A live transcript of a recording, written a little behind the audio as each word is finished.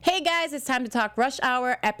Hey guys, it's time to talk Rush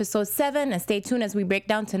Hour episode 7, and stay tuned as we break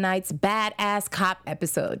down tonight's badass cop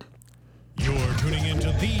episode. You're tuning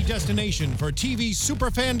into the destination for TV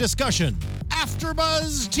superfan discussion,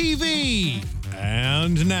 AfterBuzz TV.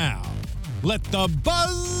 And now, let the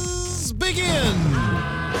buzz begin.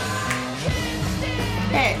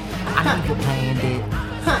 Hey, I know you planned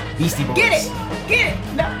it. Beastie Boys. get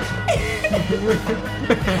it. No.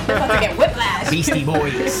 I'm about to get whiplash. Beastie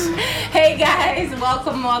Boys. Hey guys,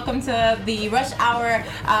 welcome to the Rush Hour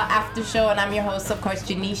after show, and I'm your host, of course,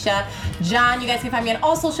 Janisha. John, you guys can find me on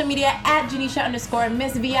all social media at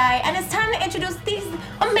Janisha_Miss VI, and it's time to introduce these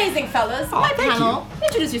amazing fellas. My panel.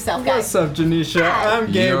 Introduce yourself, guys. What's up, Janisha? Hi.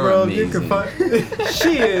 I'm Gabriel. You're You can find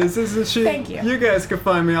she is, isn't she? Thank you. You guys can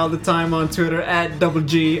find me all the time on Twitter at Double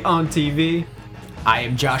G on TV. I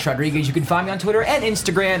am Josh Rodriguez. You can find me on Twitter and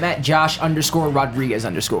Instagram at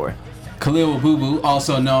Josh_Rodriguez_. Khalil Boo Boo,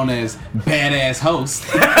 also known as Badass Host.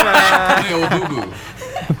 Khalil Boo Boo.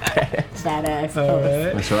 Badass.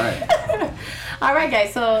 That's right. All right,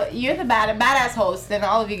 guys. So you're the badass host, and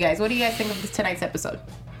all of you guys. What do you guys think of tonight's episode?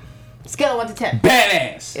 Scale of 1 to 10.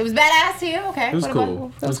 Badass. It was badass to you. Okay. It was What cool.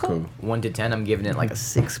 about- It was cool. 1 to 10, I'm giving it like a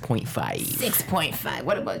 6.5. 6.5.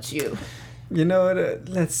 What about you? You know what?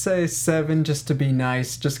 Let's say 7 just to be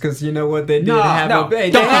nice, just because you know what they did No, have no, a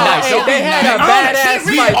they don't be nice, don't be they had a nice. badass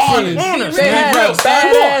Be fight honest, scene. honest, They be had real, a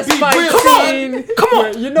son. badass Be fight real. scene. Come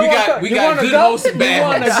on. You know We you got wanna good go? hosts and bad You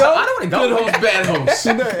wanna hosts. go? I don't want to Good go. host, bad host.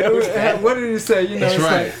 You know, what did he say? You know, That's it's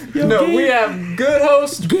right. like, we have good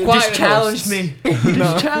hosts, quiet Just challenge hosts. me.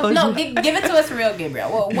 Just challenge No, me. give it to us real, Gabriel.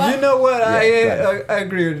 Well, what? You know what? I right.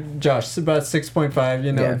 agree with Josh. It's about 6.5.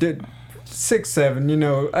 You know, Yeah. 6, 7. You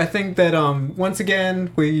know, I think that once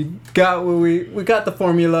again we got what we got the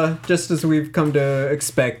formula just as we've come to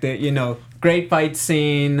expect it. You know, great fight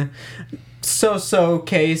scene, so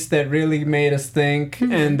case that really made us think,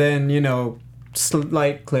 and then you know,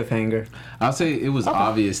 slight cliffhanger. I'll say it was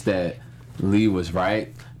obvious that Lee was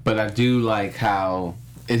right, but I do like how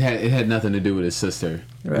it had nothing to do with his sister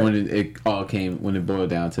Right. when it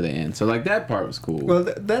boiled down to the end. So like that part was cool. Well,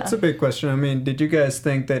 that's a big question. I mean, did you guys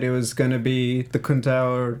think that it was gonna be the Kuntao,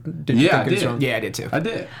 or did you Yeah, think I it was did. wrong? Yeah, I did too. I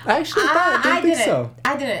did. I actually didn't think so.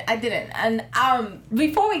 I didn't. And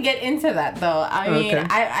before we get into that, though, I mean, Okay.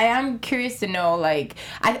 I am curious to know, like,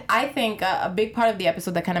 I think a big part of the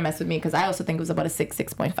episode that kind of messed with me, because I also think it was about a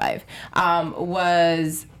 6.5,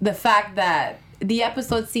 was the fact that the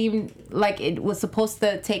episode seemed like it was supposed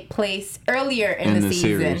to take place earlier in the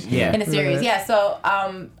season. series. Yeah. In the series, Right. yeah. So,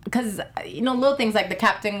 because, you know, little things like the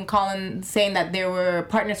captain calling, saying that they were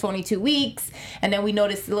partners for only 2 weeks. And then we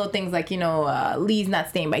noticed little things like, you know, Lee's not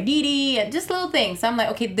staying by Dee Dee, and just little things. So I'm like,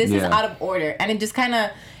 okay, this is Yeah. out of order. And it just kind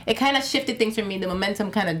of shifted things for me. The momentum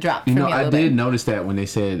kind of dropped You for know, me a I little did bit. notice that when they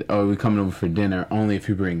said, "Oh, we're coming over for dinner only if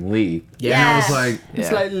you bring Lee." Yeah. And I Yes. was like, It's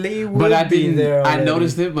Yeah. like Lee would but I be didn't. there. I already.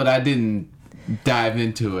 noticed it, but I didn't dive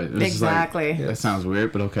into it. It was just Exactly. Like, that sounds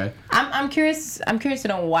weird, but okay. I'm curious to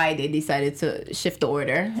know why they decided to shift the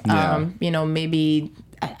order. Yeah. You know, maybe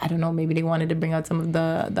I don't know, maybe they wanted to bring out some of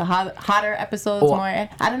the hotter episodes Or- more.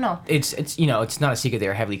 I don't know. It's you know, it's not a secret they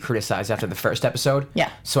were heavily criticized after the first episode. Yeah.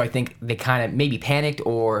 So I think they kind of maybe panicked,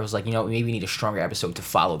 or it was like, you know, maybe we need a stronger episode to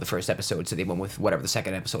follow the first episode, so they went with whatever the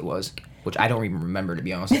second episode was, which I don't even remember, to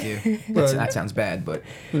be honest with you. That sounds bad, but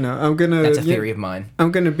You know, I'm gonna. that's a theory of mine.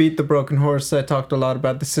 I'm gonna beat the broken horse. I talked a lot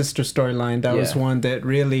about the sister storyline. That was Yeah. one that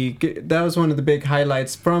really. That was one of the big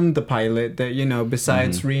highlights from the pilot. That, you know,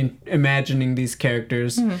 besides reimagining these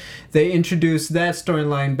characters, they introduced that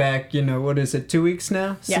storyline back. You know, what is it? 2 weeks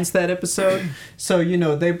now since that episode. So, you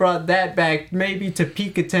know, they brought that back maybe to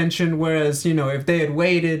peak attention. Whereas, you know, if they had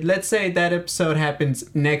waited, let's say that episode happens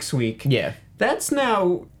next week. Yeah. That's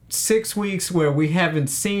now 6 weeks where we haven't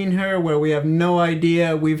seen her, where we have no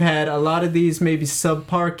idea. We've had a lot of these maybe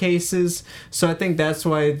subpar cases. So I think that's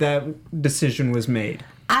why that decision was made.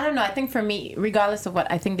 I don't know. I think for me, regardless of what,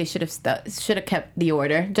 I think they should have kept the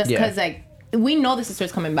order, just Yeah. because like we know the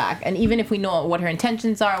sister's coming back, and even if we know what her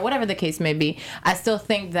intentions are, whatever the case may be, I still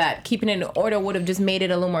think that keeping it in order would have just made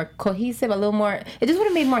it a little more cohesive, a little more. It just would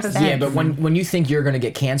have made more sense. Yeah, but when you think you're gonna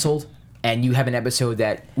get canceled, and you have an episode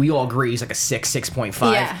that we all agree is like a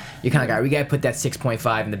 6.5, Yeah. you're kind of like, all right, we gotta put that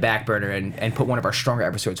 6.5 in the back burner and put one of our stronger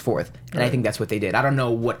episodes forth. And I think that's what they did. I don't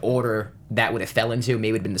know what order that would have fell into. Maybe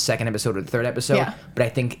it would have been the second episode or the third episode. Yeah. But I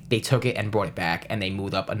think they took it and brought it back, and they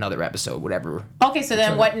moved up another episode, whatever. Okay, so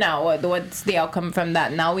then what now? What's the outcome from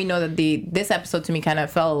that? Now we know that this episode to me kind of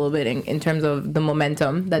fell a little bit in terms of the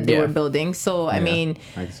momentum that they were building. So I mean,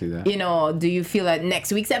 I can see that. You know, do you feel that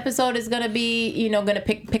next week's episode is gonna be, you know, gonna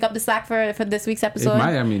pick up the slack for this week's episode? It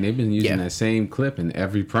might. I mean, they've been using that same clip in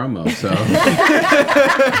every promo, so.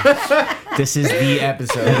 This is the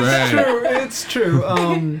episode. It's true.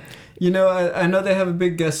 You know, I know they have a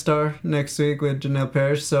big guest star next week with Janelle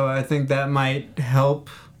Parrish, so I think that might help.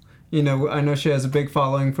 You know, I know she has a big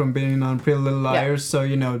following from being on Pretty Little Liars, so,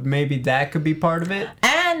 you know, maybe that could be part of it.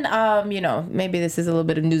 And, you know, maybe this is a little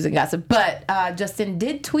bit of news and gossip, but Justin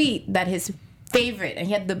did tweet that his favorite, and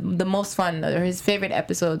he had the most fun, or his favorite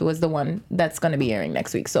episode was the one that's going to be airing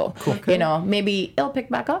next week. So, you know, maybe it'll pick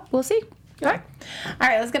back up. We'll see. All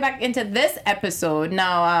right, let's get back into this episode.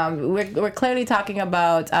 Now, we're clearly talking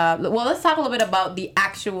about, let's talk a little bit about the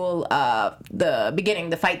actual, the beginning,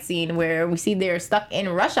 the fight scene where we see they're stuck in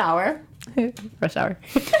rush hour. Rush hour.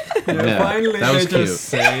 Finally, that was they cute. just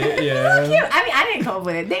say it, yeah. Cute. I mean, I didn't come up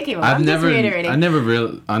with it. They came up. I I'm just reiterating. never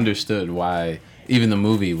really understood why even the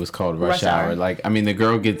movie was called Rush Hour. Hour. Like, I mean, the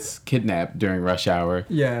girl gets kidnapped during Rush Hour.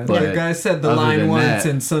 Yeah, but the guy said the other line than once, that-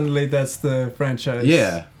 and suddenly that's the franchise.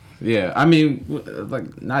 Yeah. I mean,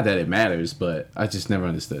 like, not that it matters, but I just never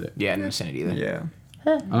understood it. Yeah, I didn't understand it either. Yeah.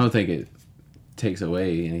 I don't think it takes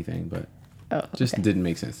away anything, but just didn't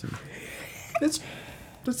make sense to me. There's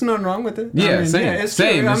nothing wrong with it. Yeah, same. It's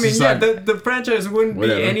Same. true. I It's mean, just yeah, like- the franchise wouldn't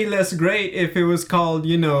Whatever. be any less great if it was called,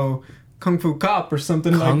 you know, Kung Fu Cop or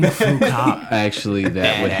something Kung like that. Fu Cop. Actually,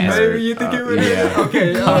 that would Badass. hurt. Maybe you think it would. Yeah.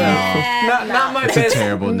 Okay. Yeah, Not my It's a best.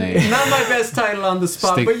 terrible name. Not my best title on the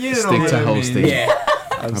spot, Stick- but you know stick what to I hosting. mean. Yeah.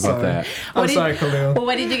 I'm How sorry. about that? I'm What did- sorry, Khalil. Well,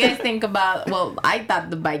 what did you guys think about? Well, I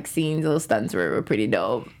thought the bike scenes, those stunts were pretty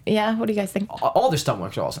dope. Yeah, what do you guys think? All their stunt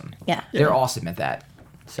works are awesome. Yeah. They're awesome at that.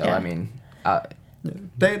 So, Yeah. I mean,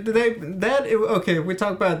 Okay, we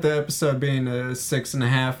talk about the episode being a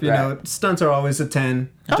 6.5. You Right. know, stunts are always a 10.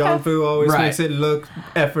 Okay. John Fu always Right. makes it look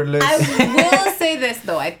effortless. I will say this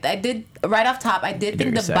though, I did right off top. I did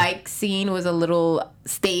think you the say. bike scene was a little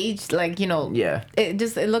staged, like, you know. Yeah. It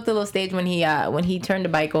looked a little staged when he turned the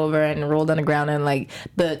bike over and rolled on the ground, and like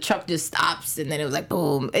the truck just stops, and then it was like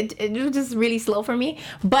boom. It was just really slow for me,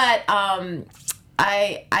 but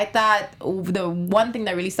I thought the one thing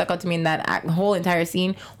that really stuck out to me in that whole entire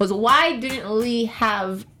scene was, why didn't Lee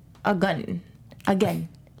have a gun again?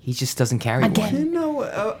 he just doesn't carry Again. You one.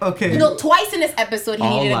 know, okay. You know, twice in this episode he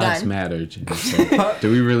All needed a lives gun. matter. Jen. So,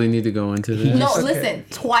 do we really need to go into this? No, listen.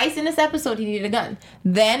 Twice in this episode, he needed a gun.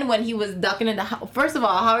 Then when he was ducking in first of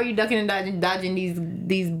all, how are you ducking and dodging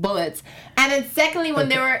these bullets? And then secondly, when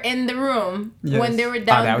they were in the room, Yes. when they were Oh,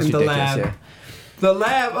 down, that was In the ridiculous. lab. Yeah. The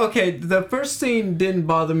lab, okay, the first scene didn't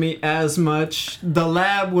bother me as much. The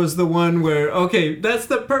lab was the one where, okay, that's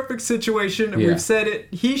the perfect situation. Yeah. We've said it.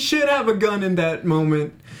 He should have a gun in that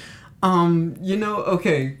moment. You know,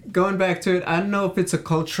 okay, going back to it, I don't know if it's a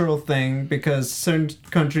cultural thing because certain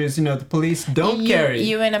countries, you know, the police don't carry.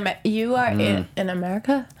 You are in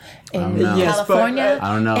America, in don't know. Yes, but, California,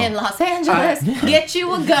 I don't know. in Los Angeles. Get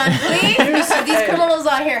you a gun, please, because these criminals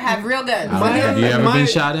out here have real guns. Have you ever been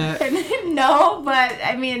shot at? No, but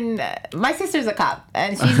I mean, my sister's a cop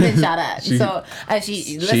and she's been shot at. She- so she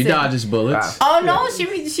She listen. dodges bullets. Oh no,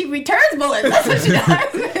 she returns bullets. That's what she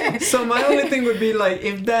does. So my only thing would be like,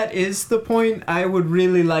 if that is the point, I would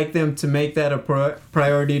really like them to make that a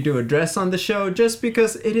priority to address on the show, just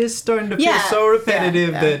because it is starting to feel Yeah, so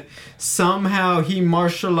repetitive yeah. that somehow he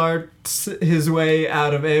martial arts his way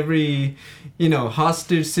out of every, you know,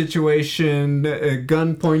 hostage situation,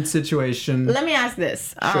 gunpoint situation. Let me ask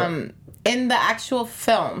this: Sure. in the actual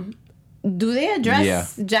film, do they address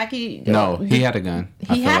Yeah. Jackie? No, he had a gun.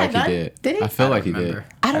 I He feel had a like gun? he did. Did he? I feel I like he remember. did.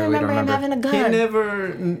 I don't I really remember don't him having a gun. He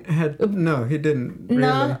never had. No, he didn't.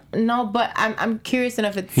 No, Really. no, but I'm curious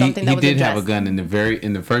enough if it's He, something that he was did addressed. have a gun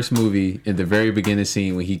in the first movie, in the very beginning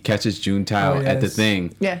scene when he catches June Tao Oh, at the yes.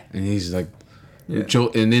 thing. Yeah. And he's like, Yeah.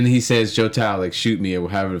 Joe, and then he says, Joe Tao, like, shoot me, or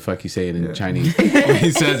however the fuck you say it in Chinese.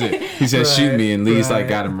 He says it. He says, shoot me, and Lee's like, right.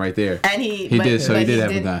 got him right there. And he did, so he but did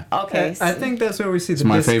have a gun. Okay, I think that's where we see It's the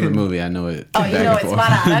my favorite movie. I know it. Oh, you back know and it's forth.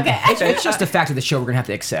 spot on. Okay. It's just a fact of the show we're gonna have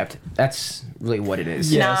to accept. That's really what it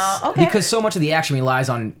is. Yeah. No, okay. Because so much of the action relies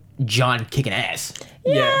on John kicking ass.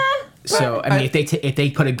 Yeah. So I mean, if they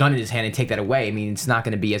put a gun in his hand and take that away, I mean, it's not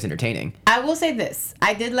going to be as entertaining. I will say this: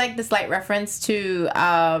 I did like the slight reference to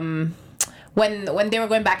when they were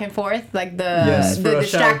going back and forth, like Yes, the for a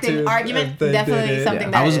distracting shout to, argument. they Definitely did it. something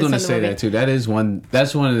Yeah. that I was is going to from the say movie. that too.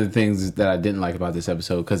 That's one of the things that I didn't like about this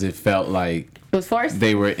episode because it felt like It was forced?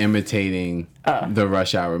 they were imitating the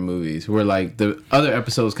Rush Hour movies. Where like the other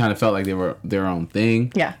episodes kind of felt like they were their own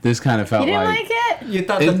thing. Yeah. This kind of felt You didn't like like it? You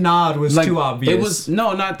thought the nod was like, too obvious. It was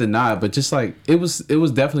not the nod, but just like it was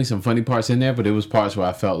definitely some funny parts in there, but it was parts where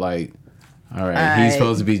I felt like, all right, he's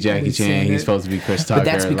supposed to be Jackie We've Chan, seen he's it. supposed to be Chris Tucker. But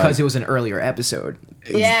that's because like, it was an earlier episode.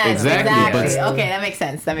 Yes, exactly, exactly. but- Okay, that makes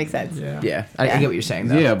sense. That makes sense. Yeah. Yeah, I get what you're saying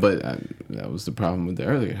though. yeah, but that was the problem with the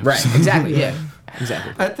earlier. Right. episodes. Exactly. Yeah.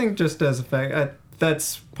 Exactly. I think just as a fact,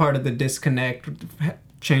 that's part of the disconnect,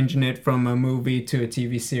 changing it from a movie to a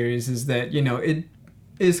TV series, is that, you know, it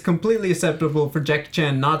is completely acceptable for Jackie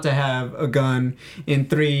Chan not to have a gun in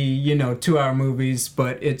 3, 2-hour movies,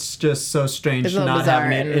 but it's just so strange It's a little not having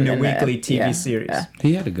bizarre it in a in weekly the- TV yeah, series. yeah.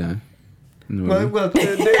 He had a gun. in the movie. Well, they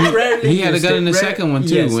rarely He had a used gun it. in the second one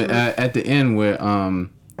too. Yes. When, at the end, where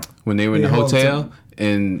when they were in the He holds hotel, him.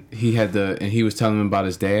 and he was telling him about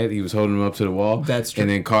his dad. He was holding him up to the wall. That's true. And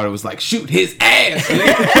then Carter was like, "Shoot his ass!"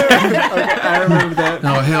 I remember that.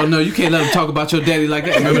 No, hell no, you can't let him talk about your daddy like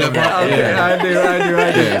that. Remember that part? Okay, I do.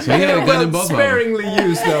 Yeah, so he had a gun in both of them. sparingly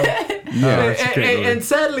used though. Yeah. And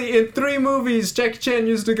sadly, in 3 movies, Jackie Chan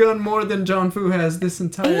used a gun more than John Fu has this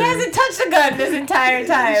entire. He hasn't touched a gun this entire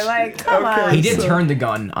time. Like, come Okay. on. He did So- turn the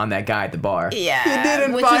gun on that guy at the bar. Yeah, He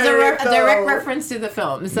didn't which was fire a, it, a direct though. reference to the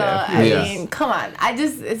film. So Yeah. Yeah. I mean, come on.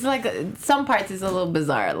 It's like some parts is a little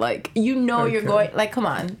bizarre. Like you're Okay. going. Like come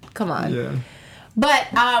on. Yeah. But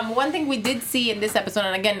one thing we did see in this episode,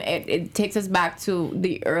 and again, it takes us back to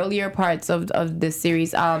the earlier parts of this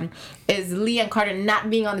series, is Lee and Carter not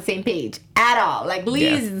being on the same page at all. Like Lee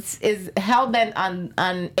is hell bent on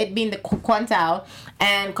it being the Quantal,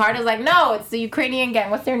 and Carter's like, no, it's the Ukrainian gang.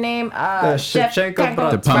 What's their name?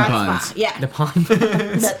 Shevchenko The Pom-Poms. Yeah. The pond.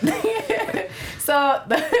 So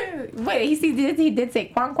wait, he did say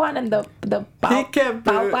Quan and the He kept.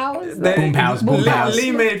 Pows. Boom pows, boom Lee, pows.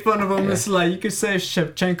 Lee made fun of him. It's like you could say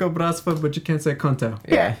Shevchenko Bratstva, but you can't say Konta.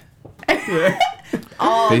 Yeah.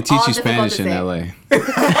 All, They teach all you difficult Spanish to in say. LA.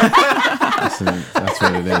 That's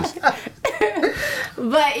what it is.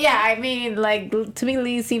 But yeah, I mean, like to me,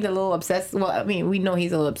 Lee seemed a little obsessed. Well, I mean, we know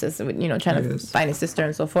he's a little obsessed with trying to Yes. find his sister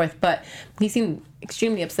and so forth. But he seemed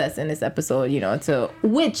extremely obsessed in this episode. To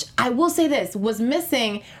which I will say this was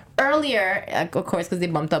missing earlier, of course, because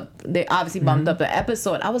they obviously bumped up the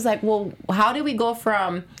episode. I was like, well, how did we go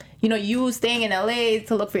from you staying in LA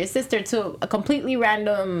to look for your sister to a completely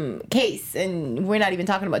random case, and we're not even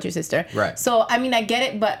talking about your sister. Right. So I mean, I get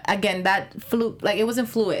it, but again, that it wasn't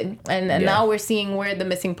fluid, and now we're seeing where the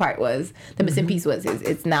missing part was, the missing piece was.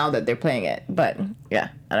 It's now that they're playing it, but yeah,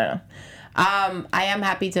 I don't know. I am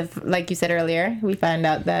happy to, like you said earlier, we found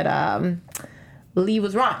out that Lee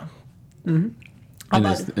was wrong. In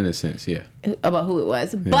a sense, yeah. About who it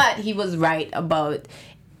was, but he was right about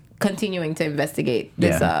continuing to investigate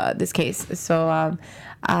this this case. So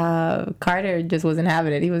Carter just wasn't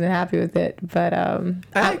having it. He wasn't happy with it. But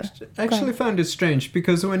I actually found it strange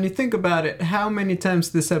because when you think about it, how many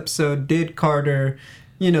times this episode did Carter,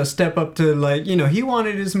 step up to he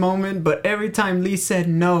wanted his moment, but every time Lee said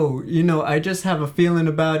no, I just have a feeling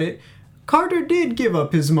about it. Carter did give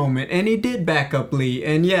up his moment, and he did back up Lee,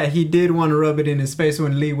 and yeah, he did want to rub it in his face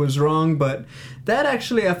when Lee was wrong, but that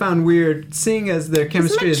actually I found weird, seeing as their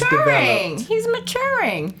chemistry is developed. He's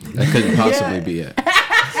maturing. That couldn't possibly be it.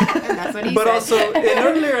 That's what he But said. also, in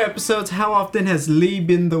earlier episodes, how often has Lee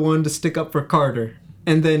been the one to stick up for Carter?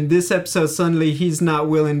 And then this episode, suddenly, he's not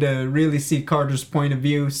willing to really see Carter's point of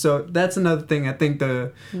view. So that's another thing. I think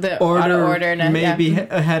the order and, maybe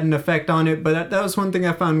had an effect on it. But that was one thing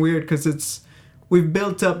I found weird because we've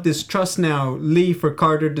built up this trust now, Lee for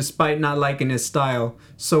Carter, despite not liking his style.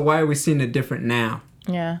 So why are we seeing it different now?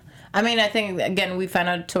 Yeah. I mean, I think, again, we found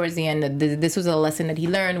out towards the end that this was a lesson that he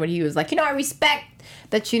learned where he was like, I respect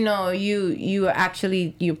that, you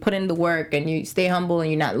actually, you put in the work and you stay humble and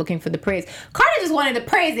you're not looking for the praise. Carter just wanted the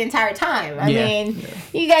praise the entire time. I mean,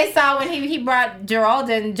 you guys saw when he brought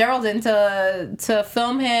Geraldine to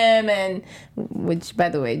film him, and which, by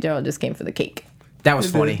the way, Gerald just came for the cake. That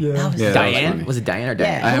was funny. Yeah. That was Yeah, that was Diane? funny. Was it Diane or Yeah.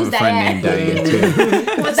 Diane? I have Who's a friend Diane? named Diane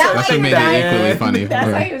too. Was that That's why what he made died? it equally funny.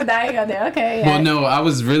 That's why he was dying on there. Okay. Yeah. Well, no, I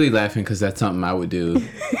was really laughing because that's something I would do.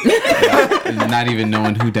 Not even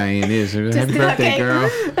knowing who Diane is. Happy do birthday, okay.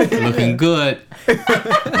 girl. Looking good.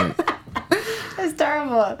 It's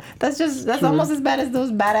terrible. That's almost as bad as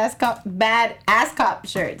those bad ass cop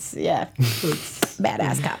shirts. Yeah.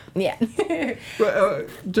 Badass cop. Yeah. Well,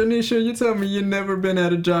 Janisha, you tell me you've never been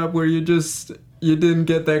at a job where you didn't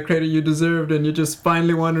get that credit you deserved, and you just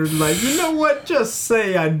finally wanted, you know what? Just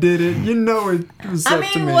say I did it. It was up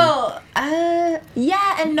to me. Well,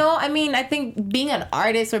 Yeah and no. I mean, I think being an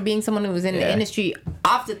artist or being someone who's in the industry,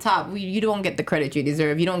 off the top, you don't get the credit you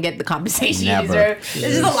deserve. You don't get the compensation you deserve.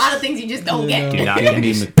 There's just a lot of things you just don't get. Do not Give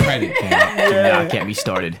me the credit, Cam. Do not get me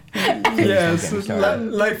started. Yes,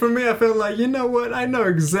 like for me, I feel like, you know what? I know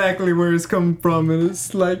exactly where it's coming from, and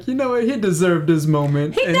it's like, you know what? He deserved his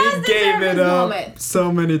moment, He and does he gave deserve it his up moment.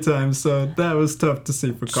 so many times. So that was tough to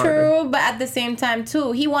see for Carter. True, but at the same time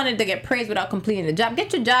too, he wanted to get praised without completing the job.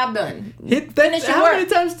 Get your job done. Finish your How work. many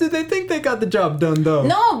times did they think they got the job done, though?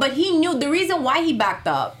 No, but he knew the reason why he backed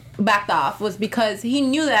off was because he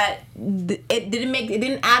knew that it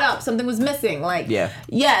didn't add up. Something was missing. Like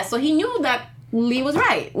so he knew that Lee was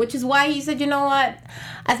right, which is why he said, you know what,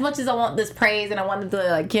 as much as I want this praise and I want them to,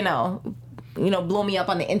 like, you know, blow me up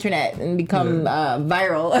on the internet and become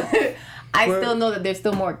viral, I still know that there's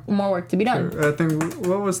still more work to be done. I think,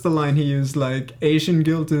 what was the line he used? Like, Asian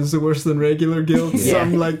guilt is worse than regular guilt,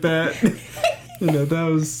 something like that. You know, that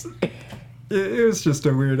was. It was just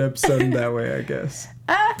a weird episode in that way, I guess.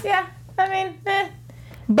 Yeah. I mean,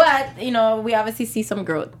 But, you know, we obviously see some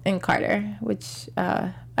growth in Carter, which,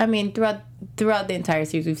 I mean, throughout the entire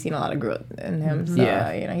series, we've seen a lot of growth in him. So,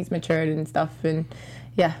 you know, he's matured and stuff, and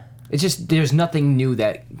It's just, there's nothing new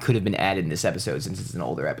that could have been added in this episode since it's an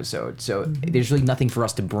older episode. So there's really nothing for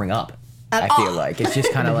us to bring up, I feel like. It's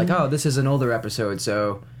just kind of like, oh, this is an older episode,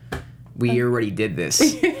 so we already did this.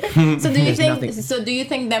 So do you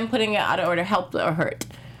think them putting it out of order helped or hurt?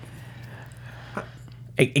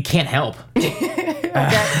 It can't help.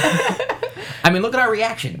 I mean, look at our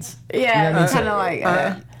reactions. Yeah, it's kind of like...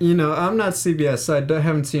 you know, I'm not CBS, so I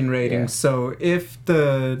haven't seen ratings. So if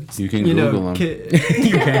the... You can Google them.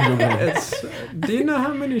 You can Google them. Do you know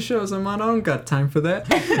how many shows I'm on? I don't got time for that.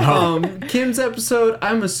 Kim's episode,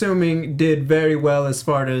 I'm assuming, did very well as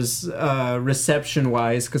far as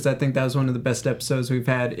reception-wise, because I think that was one of the best episodes we've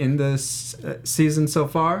had in this season so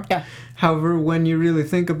far. Yeah. However, when you really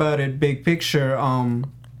think about it, big picture,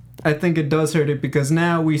 I think it does hurt it because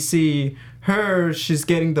now we see her, she's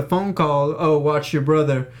getting the phone call, oh, watch your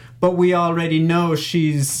brother. But we already know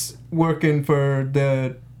she's working for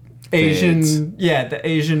the Asian, the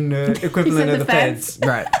Asian equivalent of the feds.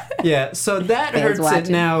 Right. Yeah, so that Fans hurts watching. it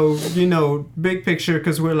now, you know, big picture,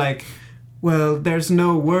 because we're like, well, there's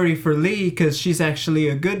no worry for Lee because she's actually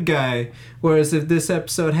a good guy. Whereas if this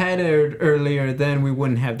episode had aired earlier, then we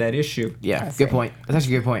wouldn't have that issue. Yeah, good point. That's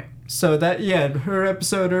actually a good point. So that, her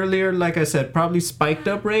episode earlier, like I said, probably spiked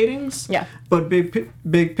up ratings. Yeah. But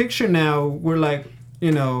big picture now, we're like,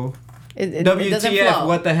 you know, it doesn't WTF, flow.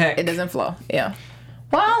 what the heck? It doesn't flow. Yeah.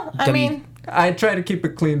 Well, I mean... I try to keep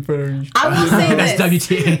it clean for... I will say That's this.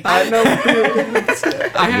 WTF. I know.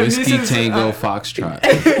 I have Whiskey nieces, Tango Foxtrot.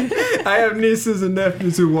 I have nieces and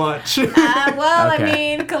nephews who watch. Well, Okay. I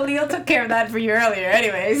mean, Khalil took care of that for you earlier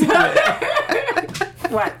anyways.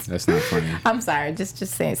 What? That's not funny. I'm sorry, just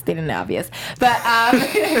saying, stating the obvious. But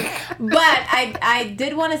I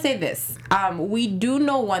did want to say this. We do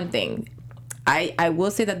know one thing. I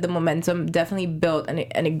will say that the momentum definitely built and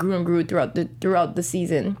it grew and grew throughout the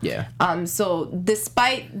season. Yeah. So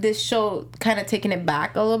despite this show kind of taking it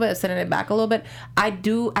back a little bit, setting it back a little bit, I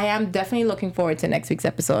am definitely looking forward to next week's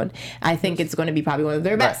episode. I think it's going to be probably one of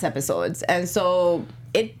their best episodes, and so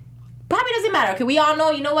it probably doesn't matter. Okay, we all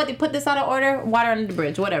know, you know what, they put this out of order, water under the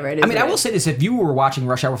bridge, whatever it is. I mean, I will say this. If you were watching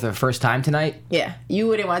Rush Hour for the first time tonight... Yeah, you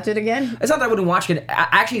wouldn't watch it again? It's not that I wouldn't watch it. I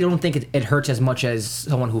actually don't think it hurts as much as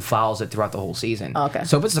someone who follows it throughout the whole season. Okay.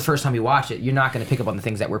 So if it's the first time you watch it, you're not going to pick up on the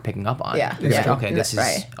things that we're picking up on. Yeah. You're like, Yeah. okay, this is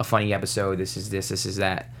Right. a funny episode. This is this. This is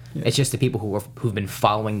that. Yeah. It's just the people who've been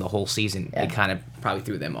following the whole season. Yeah. It kind of probably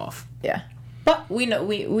threw them off. Yeah. But we know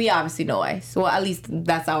we obviously know why. So at least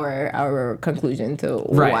that's our conclusion to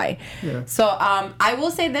why. Yeah. So I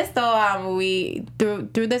will say this though, we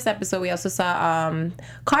through this episode we also saw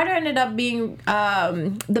Carter ended up being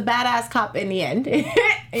the badass cop in the end.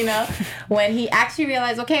 You know, when he actually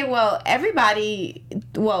realized, okay, well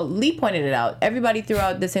Lee pointed it out. Everybody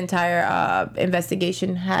throughout this entire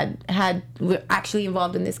investigation were actually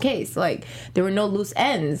involved in this case. Like there were no loose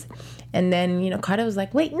ends. And then, you know, Carter was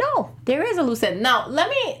like, wait, no, there is a loose end. Now,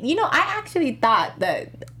 I actually thought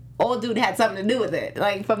that old dude had something to do with it,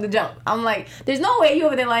 like, from the jump. I'm like, there's no way you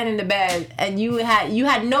over there lying in the bed and you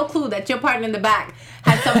had no clue that your partner in the back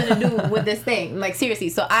had something to do with this thing. Like, seriously.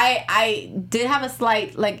 So I did have a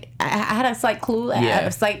slight, like, I had a slight clue, Yeah.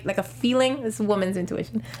 a slight, like, a feeling. This woman's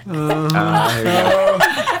intuition. Khalil,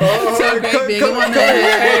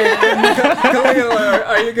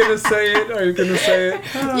 are you gonna say it? Are you gonna say it?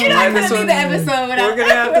 You're not going to leave the episode without We're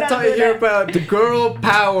gonna have to without talk doing here that. about the girl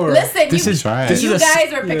power. Listen, This is right. this you is a,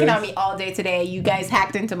 guys were picking on me all day today. You guys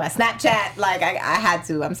hacked into my Snapchat. Like, I had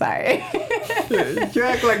to. I'm sorry. You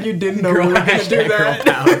act like you didn't know we were going to do that.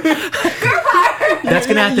 That's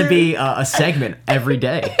gonna have to be a segment every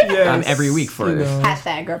day, Yes, every week for this.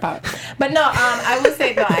 Hashtag girl power. But no, I would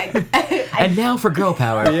say no. And now for girl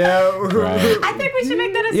power. Yeah. I think we should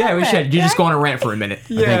make that a segment. Yeah, we should. You just go on a rant for a minute.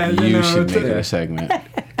 Yeah, I think you should make it's- that a segment.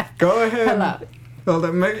 Go ahead. Hello. Hold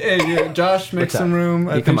on. Josh, make What's some up? room.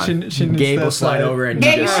 I Yeah, come think on. she needs Gabe that will slide side. over and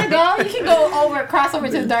Yeah, you just. want to go? You can go over, cross over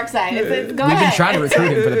to the dark side. Go We've ahead. been trying to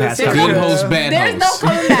recruit him for the past There's couple Good no- years. host, bad There's no host.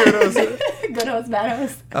 coming back. Good host, bad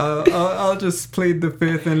host. I'll just plead the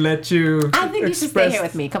fifth and let you. I think you should stay here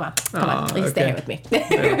with me. Come on. Come on. You stay okay. here with me.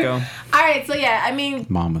 There we go. All right. So, yeah, I mean,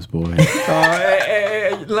 Mama's boy.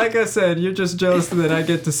 Hey, like I said, you're just jealous that I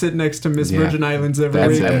get to sit next to Miss Yeah. Virgin Islands every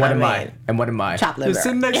That's week. it. And what I am mean, I? And what am I? chop You're liver.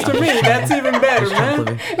 sitting next to me. That's even better,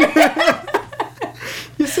 man.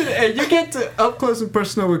 You get to up close and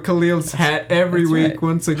personal with Khalil's hat every That's week right.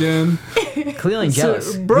 once again. Clearly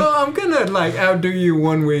jealous. So, bro, I'm gonna like outdo you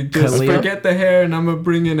one week. Just Khalil? forget the hair, and I'm gonna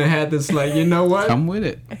bring in a hat that's like, you know what? Come with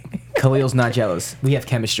it. Khalil's not jealous. We have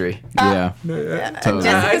chemistry. Yeah. Totally.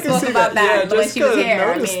 Jessica I can spoke see about that when she was Jessica here.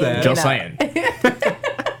 I noticed mean, that. you Just know. saying.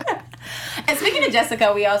 And speaking of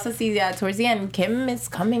Jessica, we also see towards the end, Kim is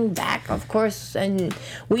coming back, of course, and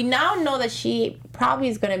we now know that she probably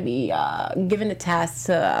is going to be given the task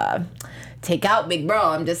to take out Big Bro.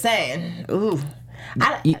 I'm just saying. Ooh.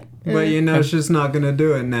 But you know she's not gonna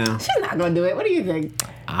do it now. She's not going to do it. What do you think?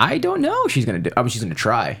 I don't know. She's gonna do. I mean, she's gonna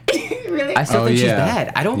try. Really? I still Oh, think she's yeah.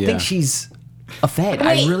 bad. I don't Yeah. think she's a Fed.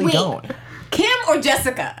 I really wait. don't. Kim or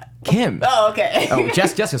Jessica? Kim. Oh, okay. Oh,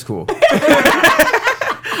 Jessica's cool.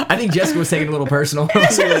 I think Jessica was taking it a little personal.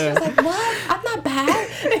 Yeah. Like, what? I'm not bad.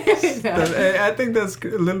 No. I think that's a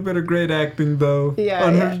little bit of great acting, though. Yeah,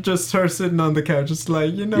 on yeah. her sitting on the couch, just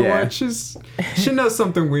like, you know Yeah. what? She knows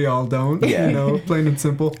something we all don't. Yeah. You know, plain and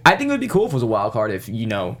simple. I think it would be cool if it was a wild card if,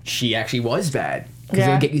 she actually was bad. Because it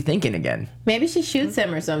Yeah. would get you thinking again. Maybe she shoots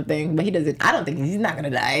him or something, but he doesn't. I don't think he's not going to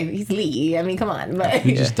die. He's Lee. I mean, come on. But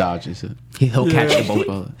He just dodges it. He'll catch Yeah. the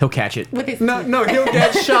bullet. He'll catch it. with his No, he'll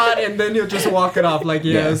get shot and then he'll just walk it off like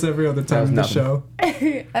he Yeah. has every other time was in the nothing. show.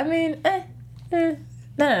 I mean,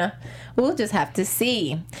 no. We'll just have to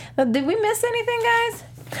see. Did we miss anything, guys?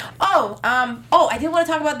 I did want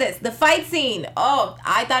to talk about this. The fight scene. Oh,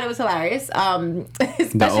 I thought it was hilarious.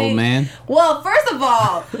 Especially, old man? Well, first of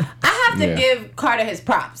all, I have to Yeah. give Carter his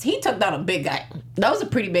props. He took down a big guy. That was a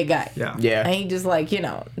pretty big guy. Yeah. Yeah. And he just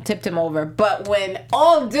tipped him over. But when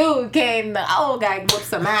old dude came, the old guy whooped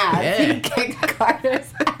some ass. Yeah. He kicked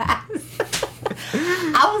Carter's ass.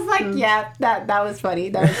 I was like, yeah, that was funny.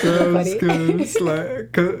 That was super That was funny. good. It's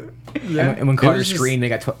like, yeah. And when Carter was just- screamed, they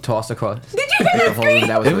got tossed across. Did you hear the the whole scream? room.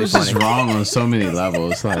 That was It really was funny. just wrong on so many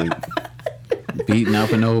levels. Like beating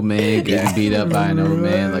up an old man, getting beat up by an old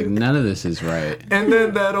man. Like none of this is right. And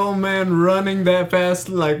then that old man running that fast,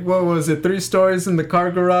 like, what was it, 3 stories in the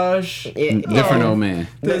car garage? Different old man.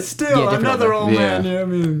 There's still different another old old man. man. Yeah, I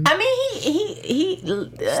mean, I mean, he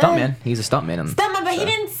Stuntman. He's a stuntman. Stuntman, but he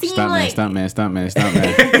didn't seem like Stuntman.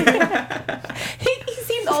 he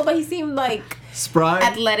seemed old, but he seemed like spry.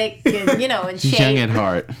 athletic and in He's shape. young at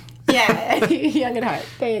heart. Yeah, young at heart.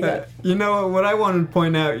 There you go. You know what I wanted to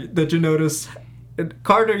point out that you notice,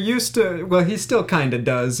 Carter used to, well, he still kind of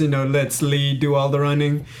does, lets Lee do all the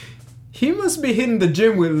running. He must be hitting the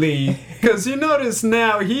gym with Lee, because you notice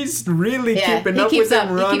now he's really Yeah, keeping he up keeps with up-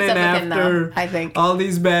 him, he keeps running up with him now, after I think. all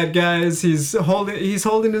these bad guys. He's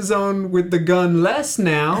holding his own with the gun less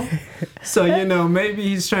now. So, maybe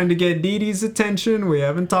he's trying to get Dee Dee's attention. We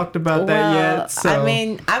haven't talked about that yet. So. I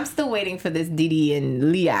mean, I'm still waiting for this Didi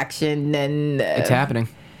and Lee action, and It's happening.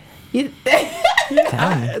 you, to be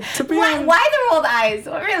honest, why the rolled eyes?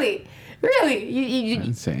 Really? You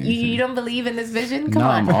didn't say you anything. don't believe in this vision? Come No,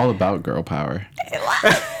 on. I'm all about girl power.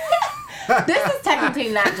 This is technically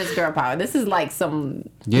not just girl power. This is like some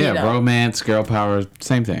Yeah, romance, girl power,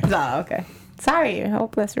 same thing. Oh, okay. Sorry,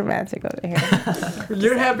 hopeless romantic over here.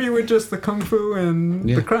 you're happy with just the kung fu and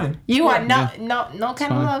Yeah. the crime. You are no kind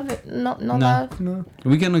fine. of love, no No. love. No.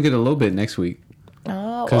 We're gonna get a little bit next week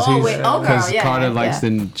Oh, because girl, yeah, Carter yeah, likes yeah.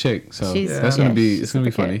 the chick, so She's- that's yeah, gonna be she's it's gonna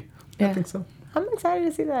be super funny. cute. I Yeah. think so. I'm excited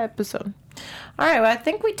to see that episode. All right, well, I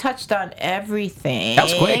think we touched on everything. That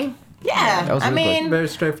was quick. Yeah, That was I really quick. mean, Very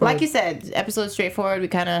straightforward. like you said, episode straightforward. We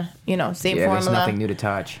kind of, same Yeah, there's formula. nothing new to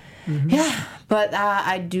touch. Yeah, but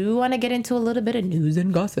I do want to get into a little bit of news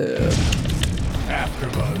and gossip.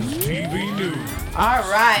 AfterBuzz TV News. All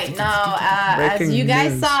right. Now, as Breaking you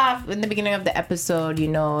guys news. saw in the beginning of the episode,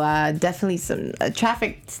 definitely some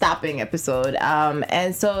traffic stopping episode.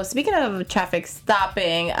 And so, speaking of traffic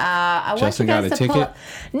stopping, I Justin want you got guys a to ticket?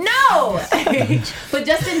 No! But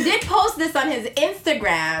Justin did post this on his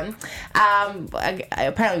Instagram.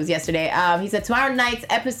 Apparently, it was yesterday. He said, tomorrow night's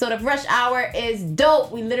episode of Rush Hour is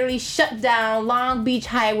dope. We literally shut down Long Beach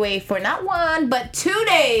Highway for not 1, but 2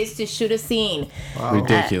 days to shoot a scene.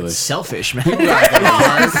 Ridiculous. Selfish, man.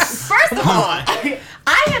 First of all,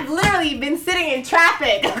 I have literally been sitting in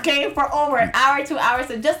traffic, okay, for over an hour, 2 hours.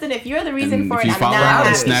 So, Justin, if you're the reason And for if it, you I'm follow not me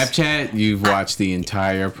on happy. Snapchat, you've watched the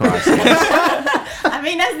entire process. I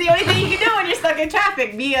mean, that's the only thing you can do when you're stuck in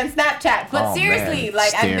traffic, be on Snapchat. But Oh, seriously, man.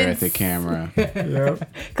 like, I've Stare been at the camera. Yep.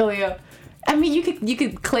 Khalil. I mean, you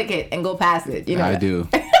could click it and go past it. You know, I do.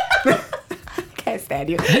 Can't stand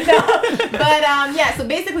you. No. But yeah. So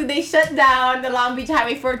basically, they shut down the Long Beach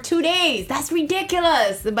Highway for 2 days. That's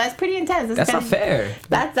ridiculous. But it's pretty intense. That's not fair.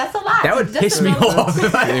 That's a lot. That would Just piss a me little- off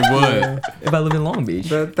if It would. I live in Long Beach.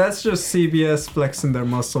 That's just CBS flexing their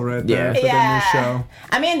muscle right there Yeah. for their new show.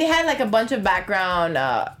 I mean, they had like a bunch of background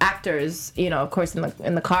actors, of course,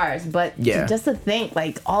 in the cars. But Yeah. just to think,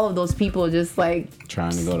 like all of those people just like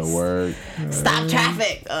Trying to go to work, stop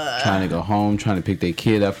traffic. trying to go home, trying to pick their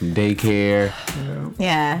kid up from daycare.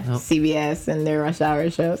 Yeah, CBS and their rush hour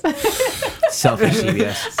shows. Selfish,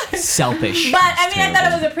 CBS. Selfish. But I mean, I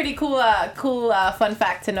thought it was a pretty cool fun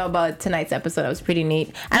fact to know about tonight's episode. It was pretty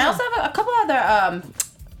neat. And I also have a couple other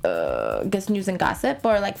guess news and gossip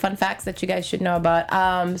or like fun facts that you guys should know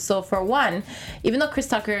about. So for one, even though Chris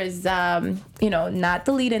Tucker is not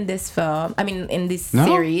the lead in this film, I mean in this No?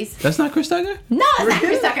 series. That's not Chris Tucker? No, it's not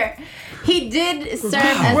Chris Tucker. He did serve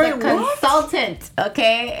as Wait, a what? consultant,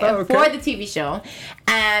 okay, Oh, okay. for the TV show,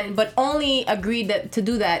 but only agreed to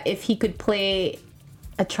do that if he could play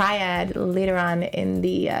a triad later on in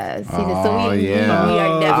the season. So Oh, we yeah.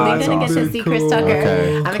 are definitely that's gonna get to awesome. see Chris Cool. Tucker.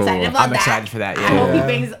 Okay, I'm cool. excited about I'm that. excited for that, I yeah. hope he Yeah.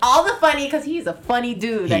 brings all the funny because he's a funny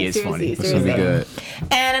dude. He like, is seriously, funny. This will be seriously.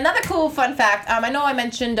 good. And another cool fun fact. I know I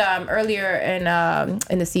mentioned earlier in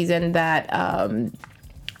the season that.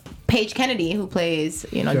 Paige Kennedy, who plays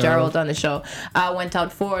Gerald on the show, went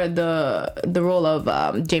out for the role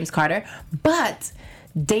of James Carter, but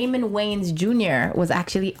Damon Wayans Jr. was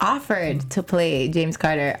actually offered to play James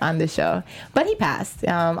Carter on the show, but he passed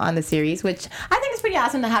on the series, which I think is pretty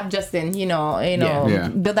awesome to have Justin, Yeah.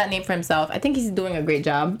 build that name for himself. I think he's doing a great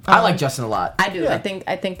job. I like Justin a lot. I do. I think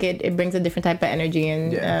it brings a different type of energy,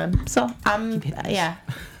 and yeah.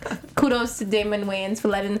 Kudos to Damon Wayans for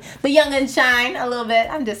letting the young'un shine a little bit.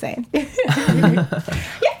 I'm just saying. Yeah,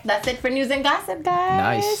 that's it for news and gossip,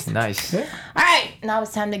 guys. Nice. All right, now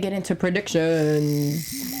it's time to get into predictions.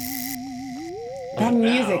 That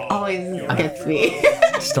music always gets me.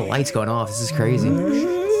 Just the lights going off. This is crazy.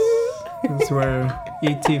 This is where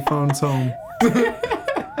E.T. phones home.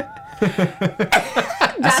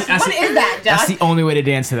 Josh, what is that, Josh? That's the only way to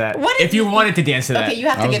dance to that. What is- If you wanted to dance to that. Okay, you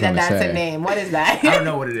have I to was give that gonna dance a say. name. What is that? I don't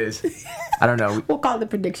know what it is. I don't know. We'll call it the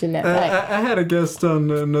prediction net. I had a guest on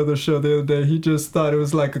another show the other day. He just thought it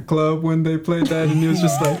was like a club when they played that, and he was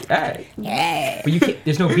just like, Hey. Yeah. But you can't,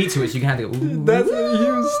 there's no beat to it, so you can have to go.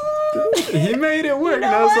 Ooh. he made it work. And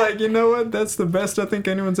I was like, you know what? That's the best I think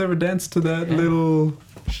anyone's ever danced to that little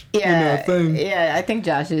thing. Yeah, I think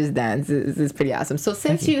Josh's dance is pretty awesome. So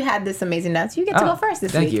since you had this amazing dance, you get to go first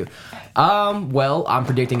this Thank week. you. Well, I'm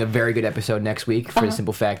predicting a very good episode next week for the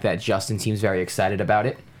simple fact that Justin seems very excited about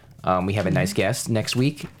it. We have a nice guest next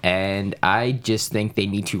week, and I just think they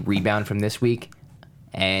need to rebound from this week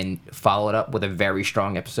and follow it up with a very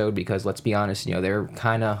strong episode because let's be honest, they're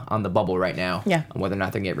kind of on the bubble right now Yeah. on whether or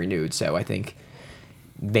not they get renewed. So I think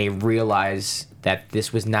they realize that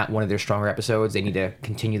this was not one of their stronger episodes. They need to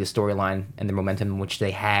continue the storyline and the momentum which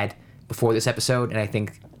they had before this episode, and I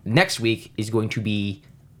think next week is going to be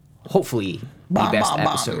hopefully the best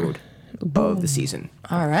episode of the season.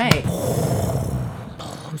 All right.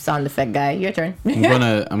 Sound effect guy, your turn.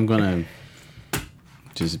 I'm gonna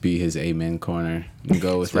just be his amen corner and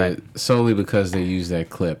go with That's it solely because they use that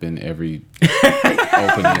clip in every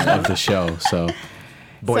opening of the show. So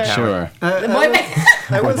Boy, So- sure,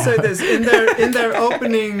 I will say this in their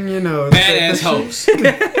opening, badass host.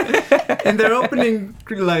 in their opening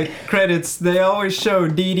credits, they always show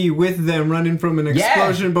Dee Dee with them running from an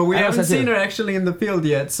explosion, but we I noticed haven't that seen too. her actually in the field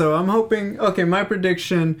yet. So I'm hoping. Okay, my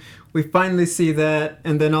prediction: we finally see that,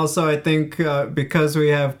 and then also I think because we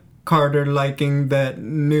have Carter liking that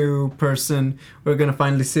new person, we're gonna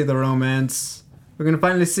finally see the romance. We're gonna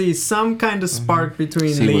finally see some kind of spark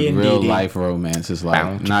between See Lee what and real Dee Dee. life romance is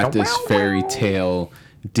like, not this fairy tale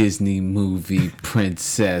Disney movie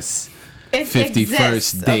princess It 50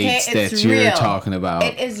 exists, first dates okay? that It's you're real. talking about.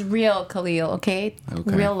 It is real, Khalil, okay?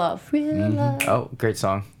 Real love. Real love. Oh, great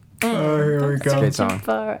song. Oh, here we go. Great song.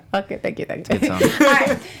 Okay, thank you. Good song. All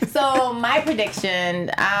right. So my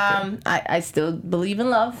prediction, I still believe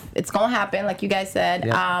in love. It's gonna happen, like you guys said.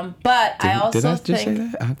 Yeah. But I also Did I just think, say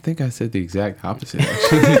that? I think I said the exact opposite.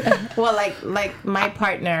 Actually. well, like my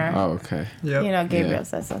partner, Oh, okay. Yep. you know, Gabriel Yeah.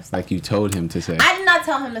 says stuff. Like you told him to say. I did not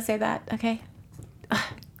tell him to say that. Okay.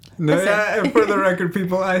 No, yeah, and for the record,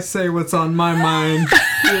 people, I say what's on my mind.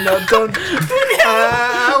 You know, don't.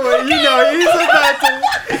 Well, you know, he's about to.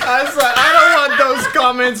 I don't want those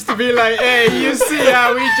comments to be like, hey, you see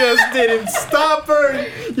how he just didn't stop her?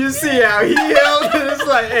 You see how he held it? It's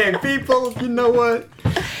like, hey, people, you know what?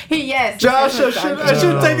 Yes. Josh, I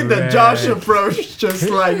should take it the Josh approach, just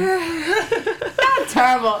like.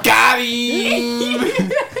 Terrible. Got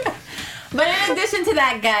him. But in addition to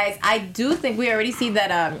that, guys, I do think we already see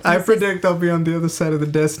that. I predict I'll be on the other side of the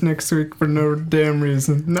desk next week for no damn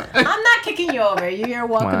reason. No. I'm not kicking you over. You're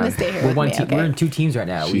welcome to stay here with me. Okay? We're in 2 teams right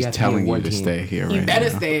now. We She's have to be in telling you one to team. stay here You right better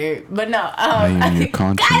now. stay here. But no. I am your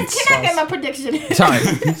conscience. Guys, can I get my prediction?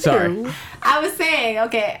 Sorry. I was saying,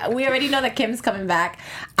 okay, we already know that Kim's coming back.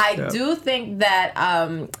 I do think that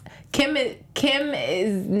Kim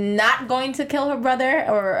is not going to kill her brother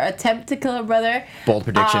or attempt to kill her brother. Bold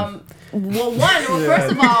prediction.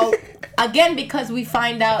 First of all, again, because we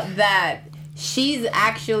find out that she's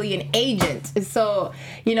actually an agent. So,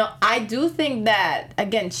 you know, I do think that,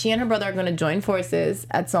 again, she and her brother are going to join forces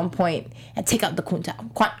at some point and take out the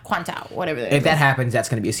Quantao, whatever that is. If that happens, that's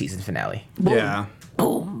going to be a season finale. Yeah.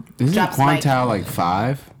 Boom. Isn't Drops mic. Quintile like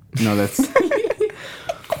 5? No, that's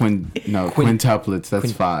quintuplets.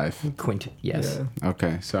 That's 5. Quint, yes. Yeah.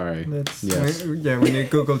 Okay, sorry. That's, Yes. Yeah, when you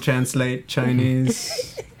Google Translate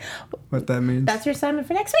Chinese, what that means. That's your assignment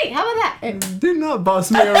for next week. How about that? Do not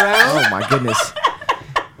boss me around. Oh my goodness.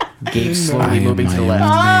 Gabe I slowly am moving to the my left. Oh,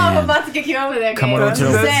 I'm man. about to kick you over there, Come Gabe. on over to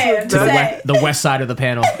the- Just saying, to just the saying. The west side of the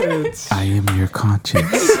panel. I am your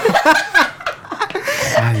conscience.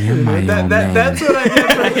 I am my own man. That's what I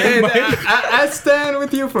get from hey, I stand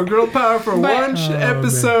with you for girl power for one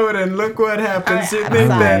episode, and look what happens. You I'm think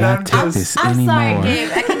sorry. that I'm Not take just. this I'm sorry, anymore. Gabe.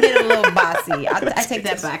 I can get a little bossy. I take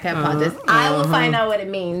that back. I apologize. I will find out what it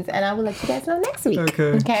means, and I will let you guys know next week.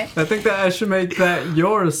 Okay. Okay. I think that I should make that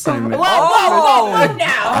your assignment. Whoa,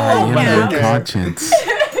 now. I am now. your conscience.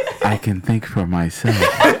 I can think for myself.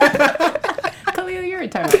 Khalil, you're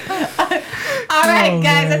retarded. All right,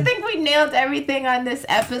 guys. I think we nailed everything on this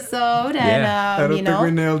episode, and Yeah. I don't you think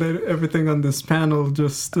we know, nailed everything on this panel,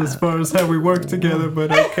 just as far as how we work together.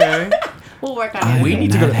 But okay, we'll work on I it. We am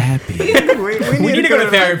need to not go to- happy. we need to go to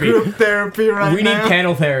like, therapy. group therapy right We need now.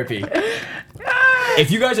 panel therapy.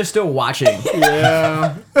 If you guys are still watching,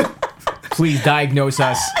 Yeah. please diagnose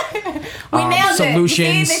us. We nailed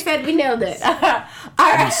solutions. it. See, they said we nailed it. All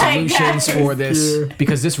right, Solutions guys. for this, you.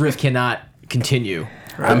 because this riff cannot continue.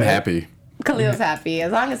 I'm happy. Khalil's happy.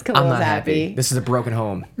 As long as I'm Khalil's not happy. This is a broken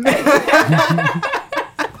home.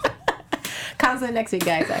 Constant next week,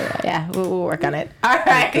 guys. All right, yeah, we'll work on it. All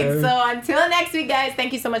right. Okay. So until next week, guys,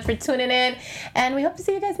 thank you so much for tuning in, and we hope to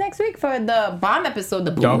see you guys next week for the bomb episode,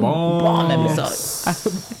 the bomb episode.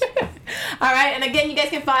 All right, and again, you guys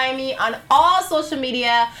can find me on all social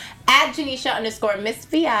media at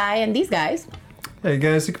Janisha_MissVI, and these guys. Hey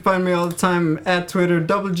guys, you can find me all the time at Twitter,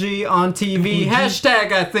 Double G on TV.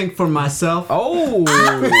 Hashtag I think for myself. Oh,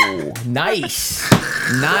 nice.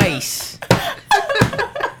 Nice.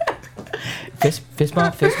 Fist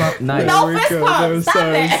bump, nice. No There we fist go. bump. No, Stop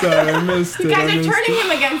sorry, it. I missed it. You guys I are missed turning it.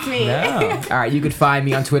 him against me. All right, you can find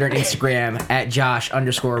me on Twitter and Instagram at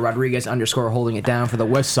Josh_Rodriguez_ holding it down for the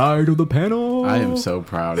west side of the panel. I am so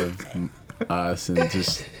proud of us and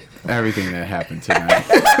just everything that happened tonight.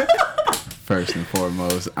 First and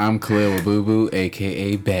foremost, I'm Khalil Boo Boo,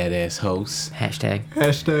 aka Badass Host. Hashtag.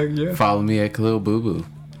 Hashtag, yeah. Follow me at Khalil Boo Boo.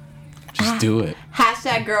 Just do it.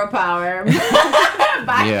 Hashtag girl power. Bye,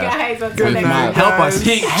 Yeah. guys. Until Good next night. week. Help us.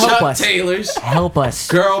 Pink Help Chuck us. Taylors. Help us.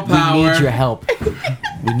 Girl We power. need your help.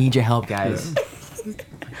 We need your help, guys.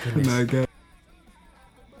 No, good.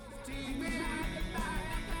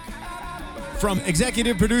 From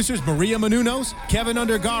executive producers Maria Menounos, Kevin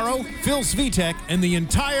Undergaro, Phil Svitek, and the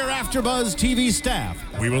entire AfterBuzz TV staff,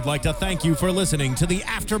 we would like to thank you for listening to the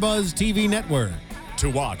AfterBuzz TV network. To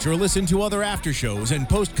watch or listen to other after shows and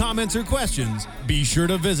post comments or questions, be sure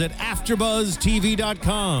to visit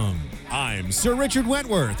AfterBuzzTV.com. I'm Sir Richard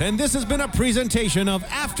Wentworth, and this has been a presentation of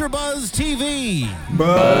AfterBuzz TV.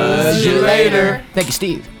 Buzz you later. Thank you,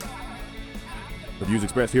 Steve. The views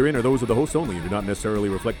expressed herein are those of the hosts only and do not necessarily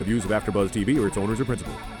reflect the views of AfterBuzz TV or its owners or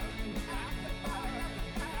principals.